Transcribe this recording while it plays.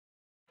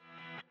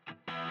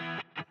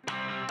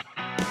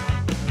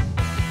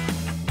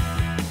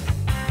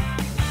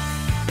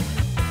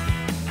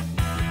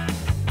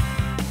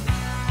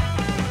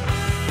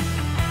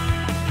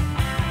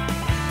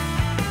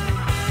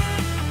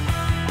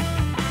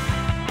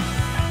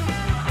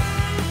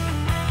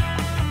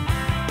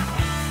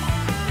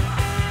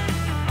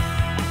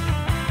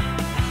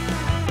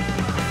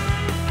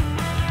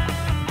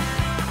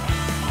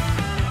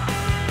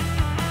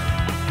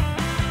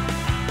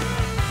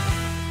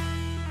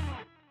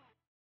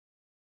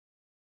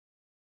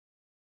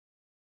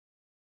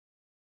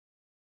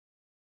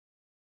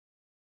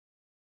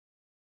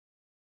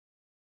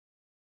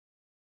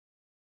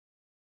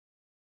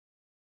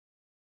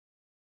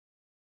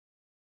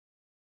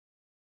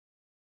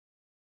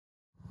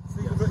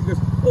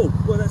Oh,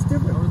 well, that's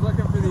different. I was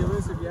looking for the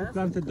elusive, yes. We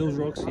planted those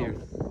rocks here.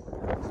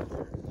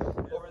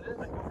 Over there?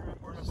 Like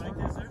where my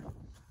bike is there?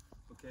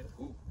 Okay.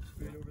 Ooh.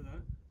 Straight over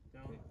that,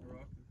 down the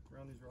rock,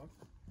 around these rocks.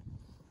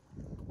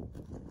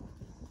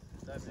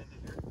 Dive into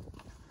here.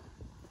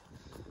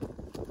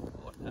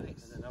 Oh,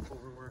 nice. And then up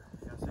over where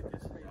Yassik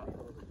is.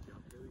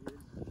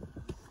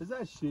 Is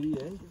that shitty,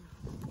 eh?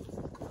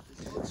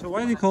 So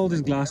why do you call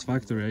this glass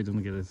factory? I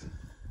don't get it.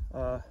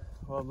 Well,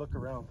 look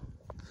around.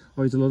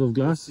 Oh, it's a lot of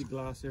glass? See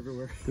glass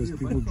everywhere. Because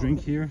people drink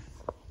here.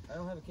 I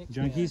don't have a kick.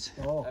 Junkies?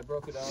 Oh. I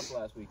broke it off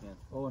last weekend.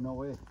 Oh, no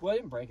way. Well, I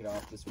didn't break it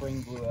off. The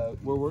spring blew out.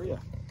 Where were you?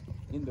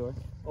 Indoor.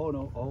 Oh,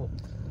 no. Oh.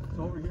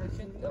 So over here?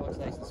 That looks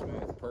nice and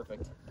smooth.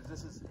 Perfect.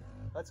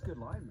 That's good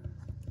line, man.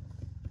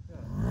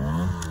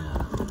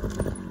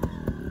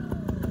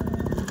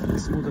 Yeah.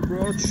 Smooth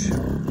approach.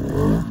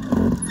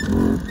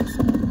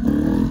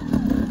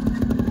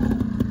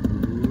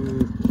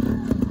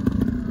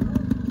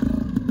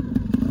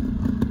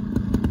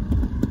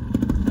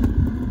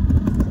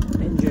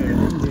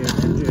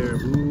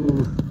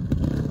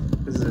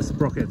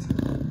 Sprocket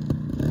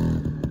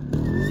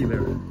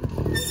killer. Oh,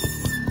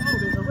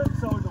 there's a whip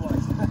sound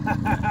device.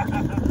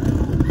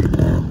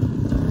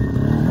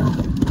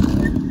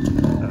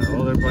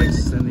 Other bikes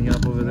standing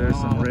up over there,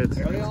 some red.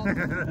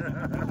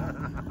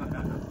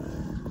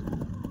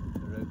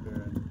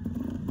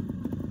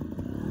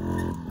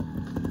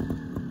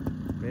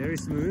 Very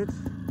smooth.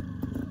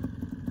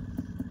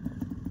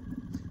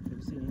 Have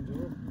you seen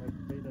indoor? Like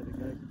the way that a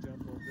guy could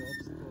jump off the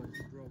obstacle and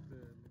broke the...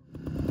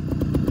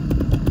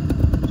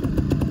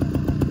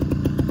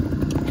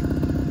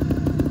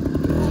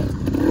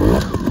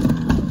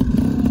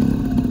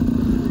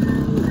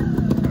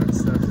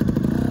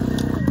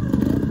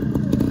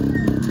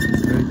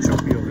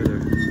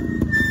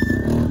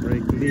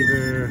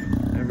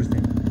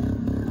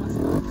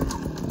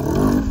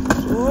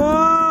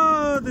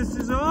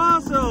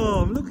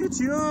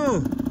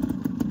 You.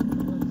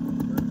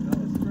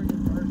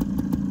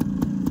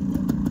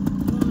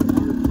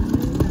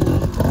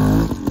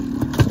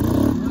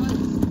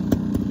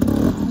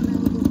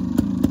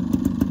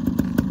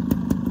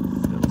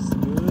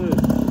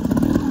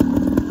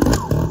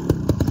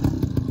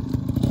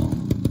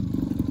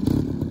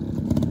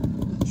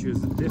 Choose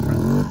the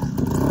different.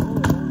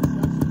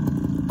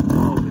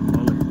 Holy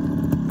moly.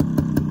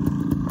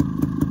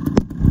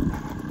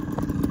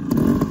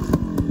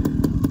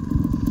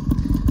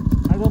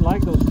 I don't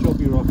like those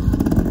choppy rocks.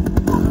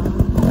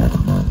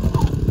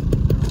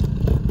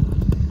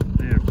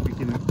 There, we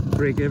can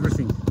break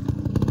everything.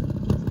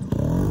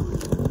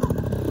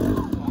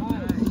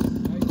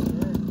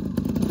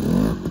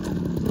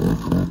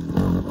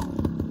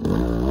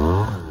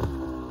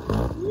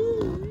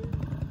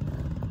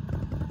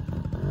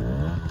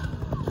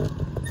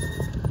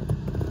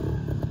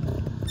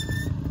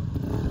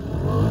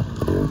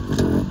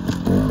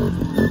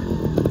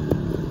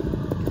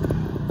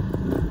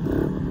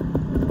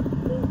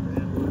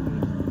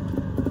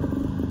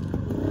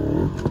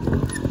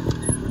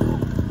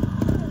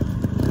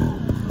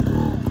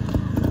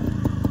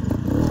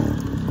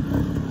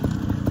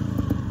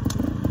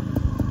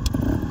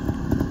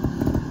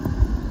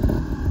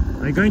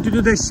 Are you going to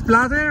do the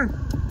splatter? No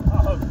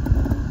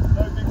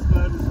big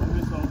splatters on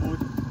this old boy.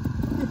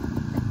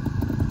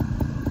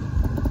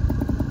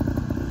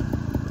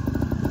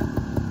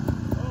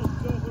 Oh,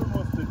 silver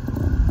mustard.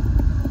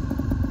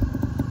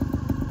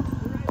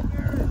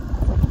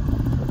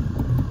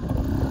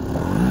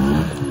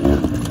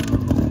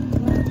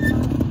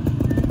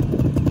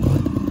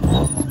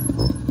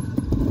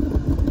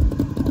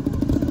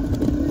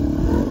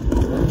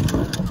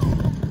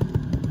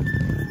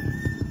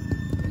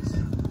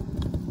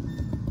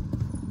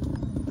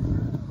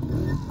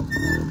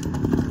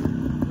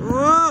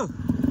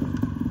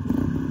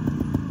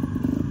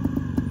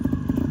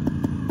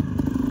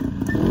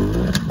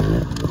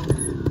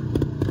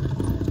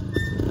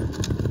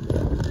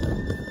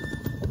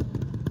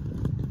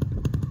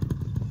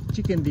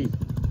 Chicken D.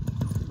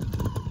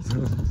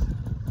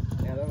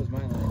 Yeah, that was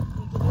my line.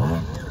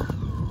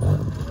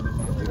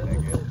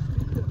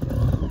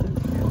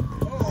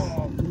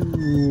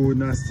 Ooh,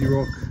 nasty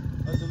rock.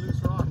 That's a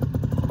loose rock.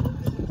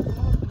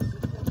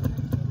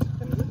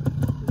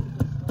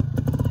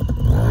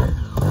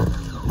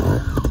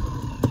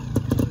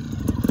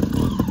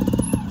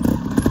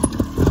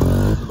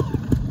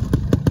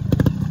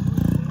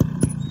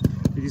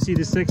 Did you see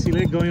the sexy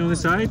leg going on the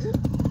side?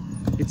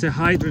 It's a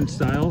hydrant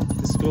style.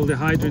 It's called the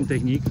hydrant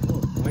technique.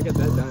 Oh, I got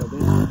that dialed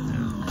in.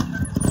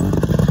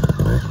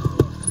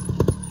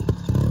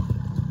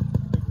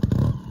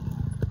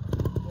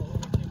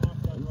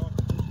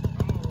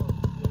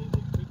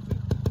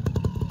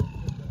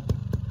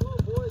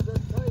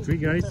 Yeah. 3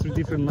 guys, 3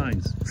 different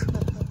lines.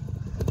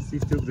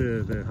 Steve took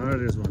the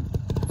hardest one.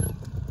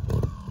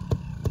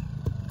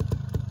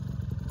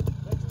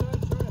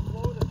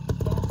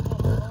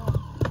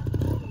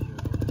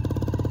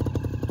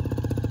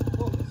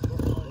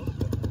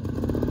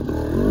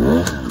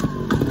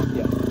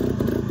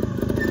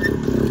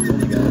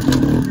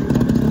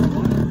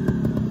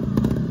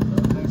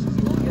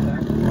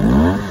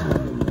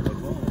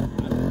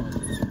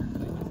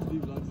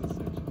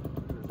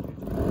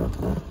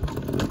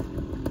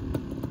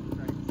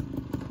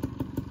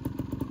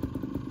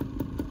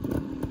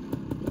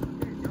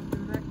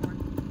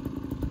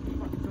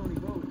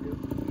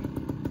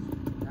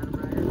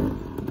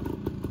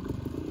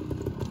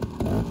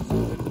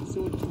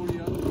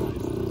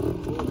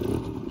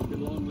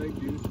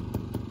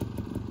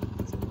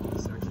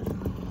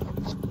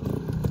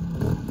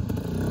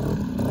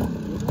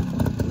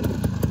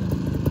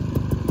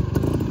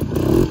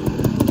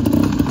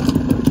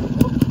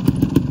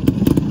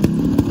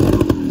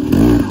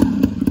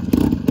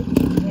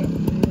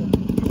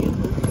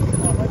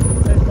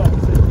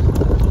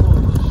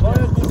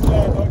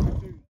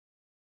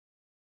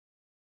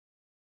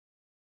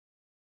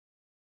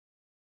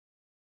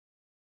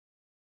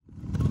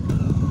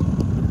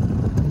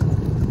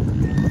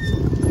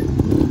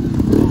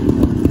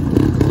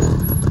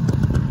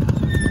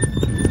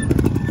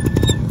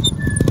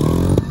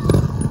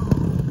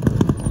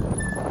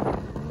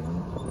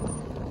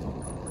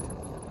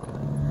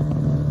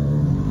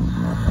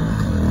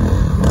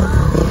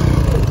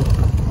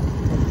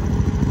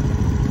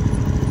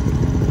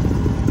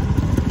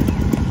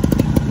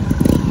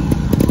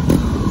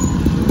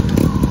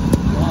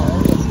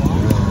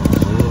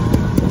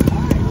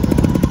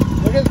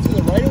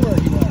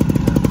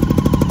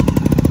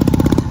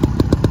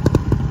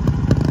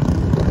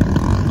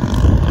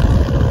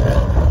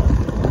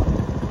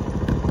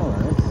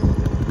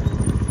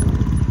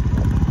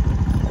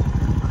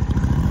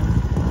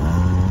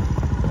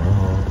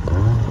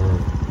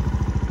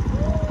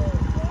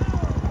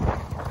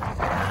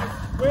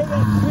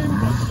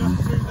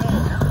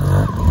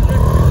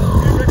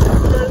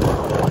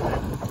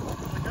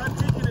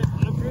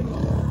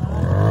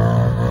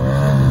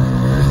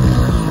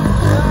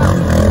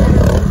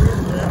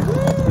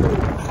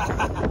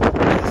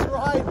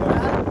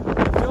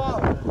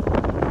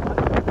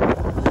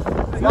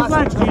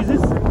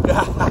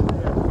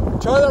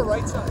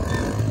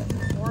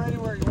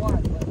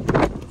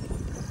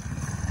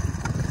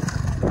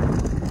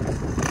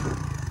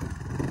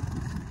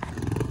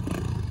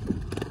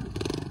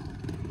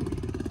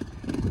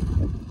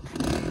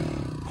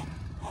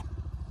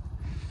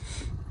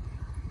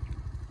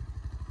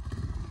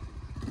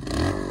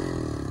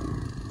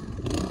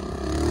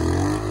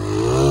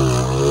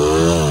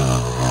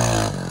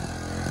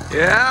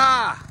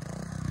 Yeah!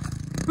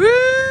 Woo!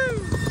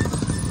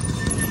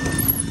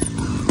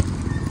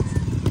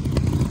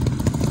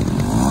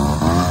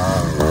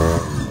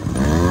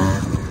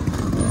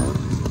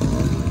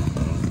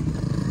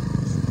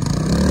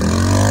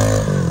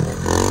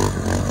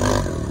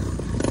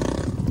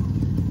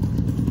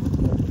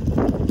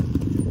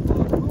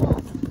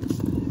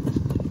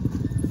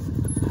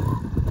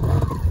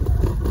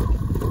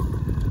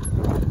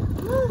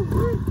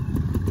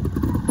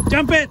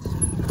 Jump it!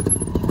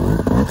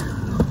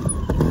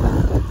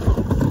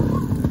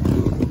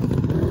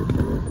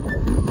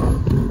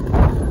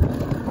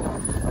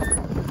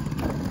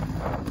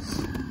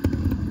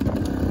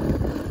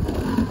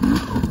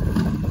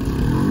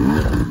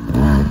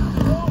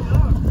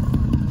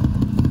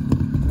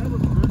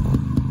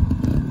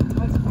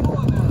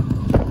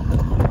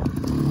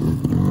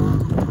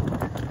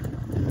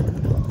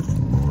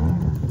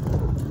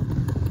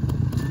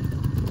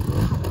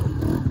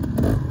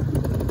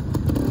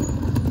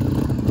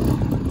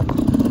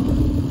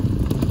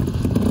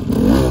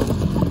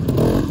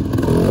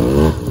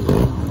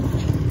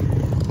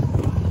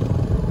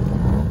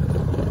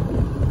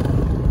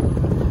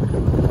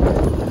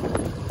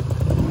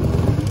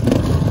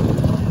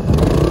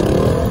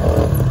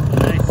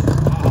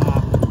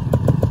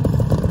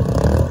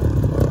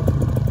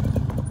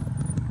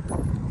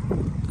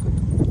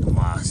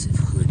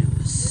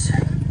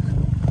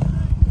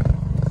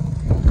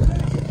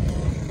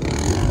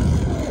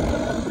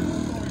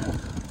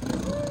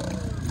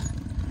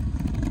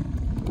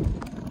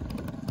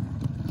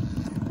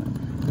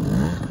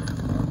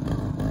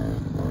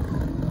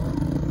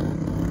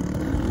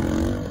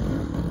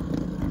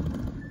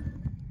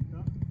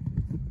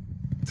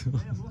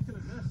 I'm looking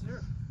at this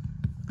here.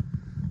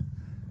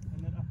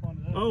 And then up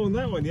onto that. Oh, and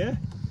that one, yeah?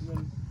 And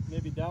then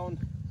maybe down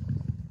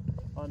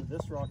onto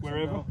this rock.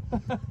 Wherever.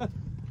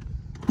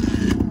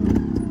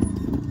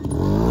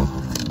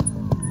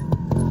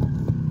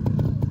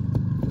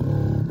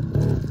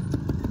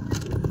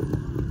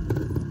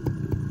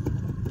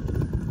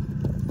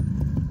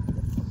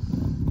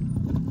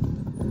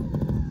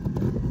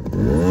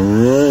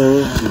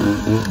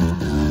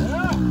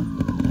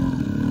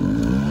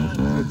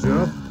 Good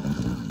job.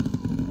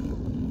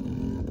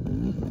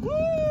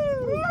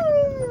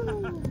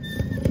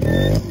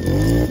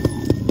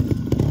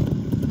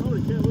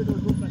 Probably can't wait to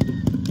go back in.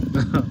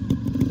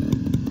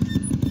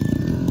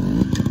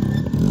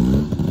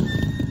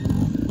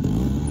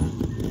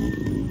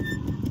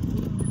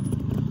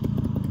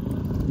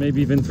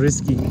 Maybe even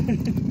frisky.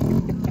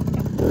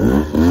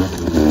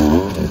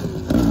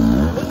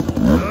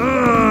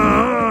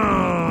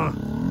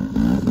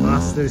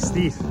 Master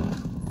Steve.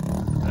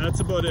 That's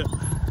about it.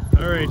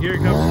 All right, here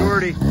comes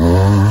Gordy.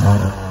 Woohoo!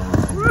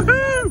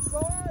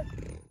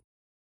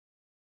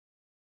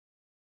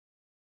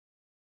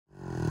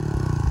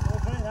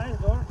 Okay, nice,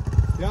 Dor.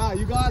 Yeah,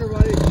 you got it,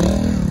 buddy.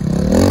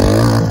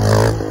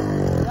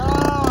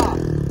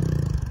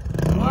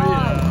 Oh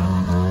yeah.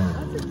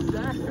 That's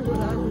exactly what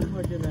I was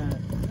looking at.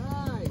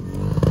 Nice.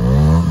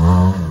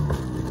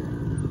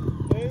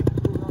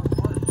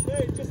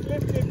 Hey, just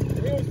lift it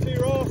heels to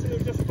your arse and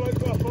it'll just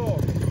float up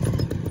off.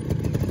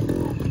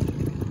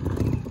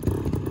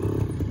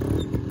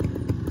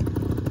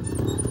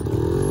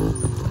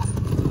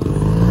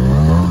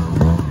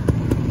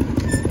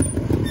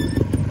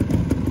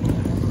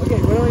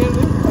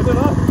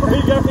 Where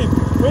you going?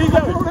 Where you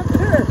going? Up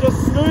there. Just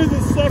smooth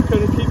as second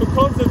and keep a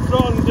constant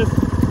throttle and just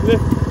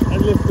lift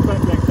the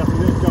back legs up and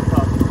then jump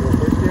up.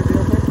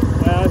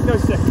 Let's go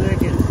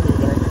second.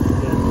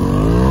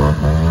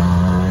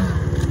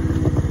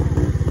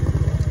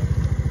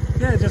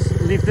 Yeah, just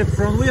lift the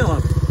front wheel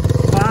up.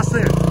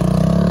 Faster.